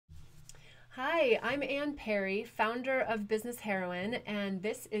Hi, I'm Ann Perry, founder of Business Heroine, and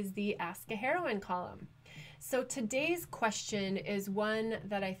this is the Ask a Heroine column. So today's question is one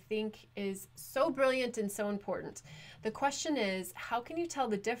that I think is so brilliant and so important. The question is, how can you tell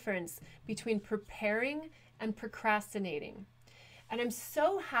the difference between preparing and procrastinating? And I'm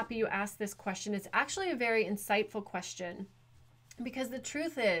so happy you asked this question. It's actually a very insightful question because the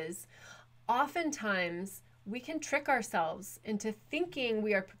truth is, oftentimes we can trick ourselves into thinking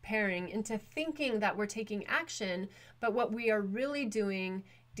we are preparing, into thinking that we're taking action, but what we are really doing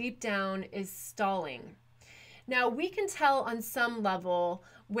deep down is stalling. Now, we can tell on some level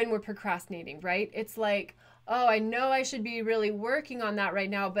when we're procrastinating, right? It's like, oh, I know I should be really working on that right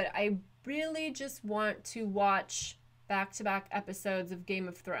now, but I really just want to watch back-to-back episodes of Game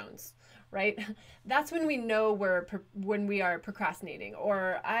of Thrones, right? That's when we know when we are procrastinating.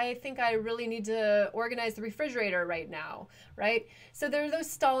 Or I think I really need to organize the refrigerator right now, right? So there are those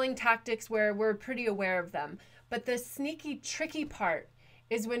stalling tactics where we're pretty aware of them. But the sneaky, tricky part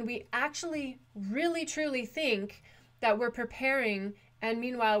is when we actually really truly think that we're preparing and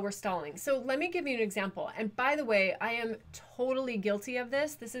meanwhile we're stalling. So let me give you an example. And by the way, I am totally guilty of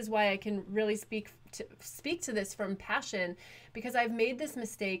this. This is why I can really speak to this from passion, because I've made this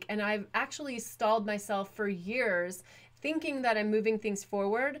mistake and I've actually stalled myself for years thinking that I'm moving things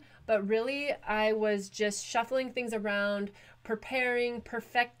forward, but really I was just shuffling things around, preparing,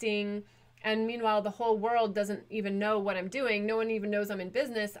 perfecting, and meanwhile the whole world doesn't even know what I'm doing. No one even knows I'm in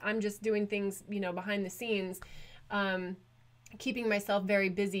business. I'm just doing things, behind the scenes, keeping myself very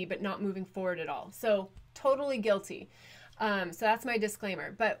busy but not moving forward at all. So totally guilty. So that's my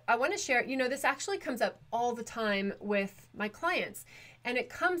disclaimer. But I want to share, this actually comes up all the time with my clients. And it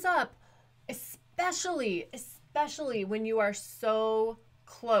comes up especially when you are so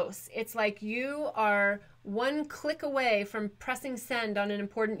close. It's like you are one click away from pressing send on an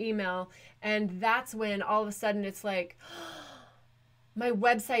important email. And that's when all of a sudden it's like, my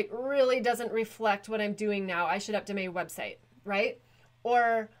website really doesn't reflect what I'm doing now. I should update my website, right?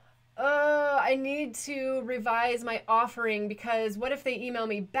 Or I need to revise my offering because what if they email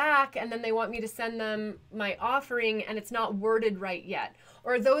me back and then they want me to send them my offering and it's not worded right yet,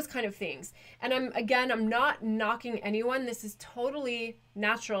 or those kind of things. And I'm not knocking anyone. This is totally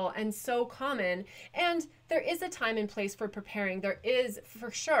natural and so common. And there is a time and place for preparing. There is for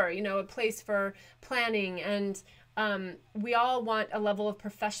sure, a place for planning, and we all want a level of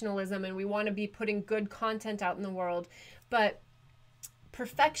professionalism and we want to be putting good content out in the world, but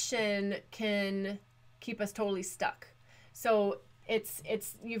perfection can keep us totally stuck. So it's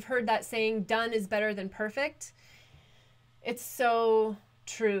you've heard that saying, done is better than perfect. It's so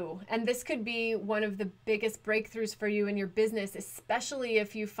true. And this could be one of the biggest breakthroughs for you in your business, especially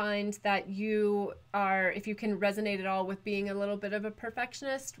if you find that if you can resonate at all with being a little bit of a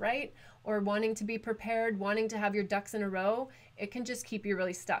perfectionist, right? Or wanting to be prepared, wanting to have your ducks in a row. It can just keep you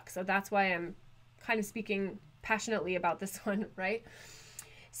really stuck. So that's why I'm kind of speaking passionately about this one, right?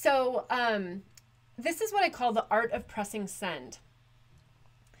 So this is what I call the art of pressing send.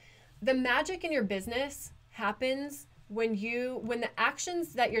 The magic in your business happens when the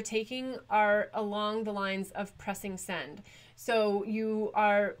actions that you're taking are along the lines of pressing send. So you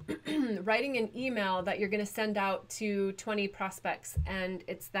are writing an email that you're going to send out to 20 prospects, and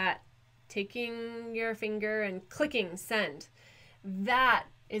it's that taking your finger and clicking send. That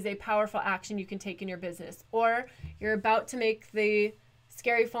is a powerful action you can take in your business. Or you're about to make the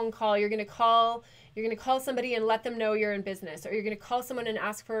scary phone call. You're going to call somebody and let them know you're in business, or you're going to call someone and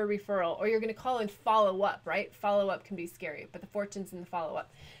ask for a referral, or you're going to call and follow up, right? Follow up can be scary, but the fortune's in the follow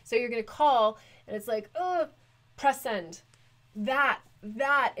up. So you're going to call and it's like, oh, press send. That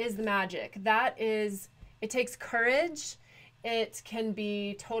is the magic. It takes courage. It can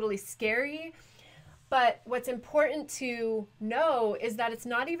be totally scary. But what's important to know is that it's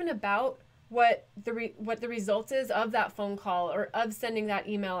not even about what the result is of that phone call or of sending that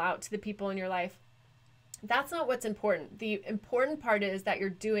email out to the people in your life. That's not what's important. The important part is that you're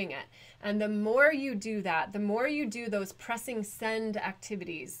doing it. And the more you do that, the more you do those pressing send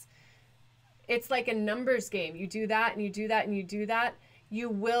activities, it's like a numbers game. You do that and you do that and you do that, you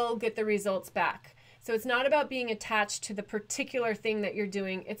will get the results back. So it's not about being attached to the particular thing that you're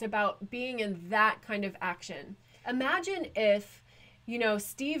doing. It's about being in that kind of action. Imagine if,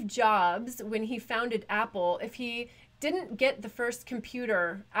 Steve Jobs, when he founded Apple, if he didn't get the first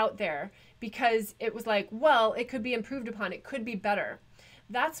computer out there because it was like, well, it could be improved upon, it could be better.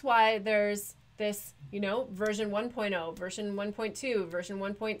 That's why there's this, version 1.0, version 1.2, version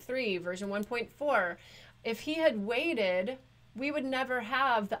 1.3, version 1.4. If he had waited, we would never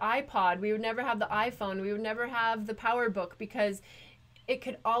have the iPod, we would never have the iPhone, we would never have the PowerBook, because it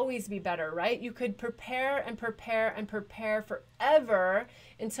could always be better, right? You could prepare and prepare and prepare forever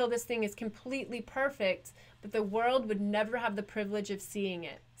until this thing is completely perfect, but the world would never have the privilege of seeing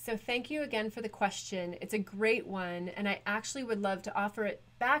it. So thank you again for the question. It's a great one, and I actually would love to offer it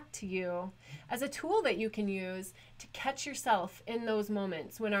back to you as a tool that you can use to catch yourself in those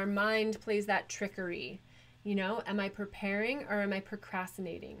moments when our mind plays that trickery. You know, am I preparing or am I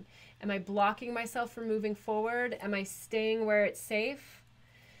procrastinating? Am I blocking myself from moving forward? Am I staying where it's safe?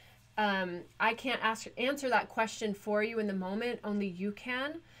 I can't answer that question for you in the moment, only you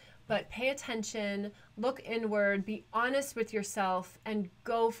can. But pay attention, look inward, be honest with yourself, and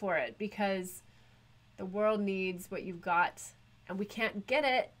go for it, because the world needs what you've got, and we can't get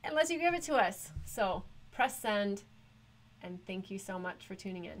it unless you give it to us. So press send, and thank you so much for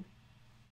tuning in.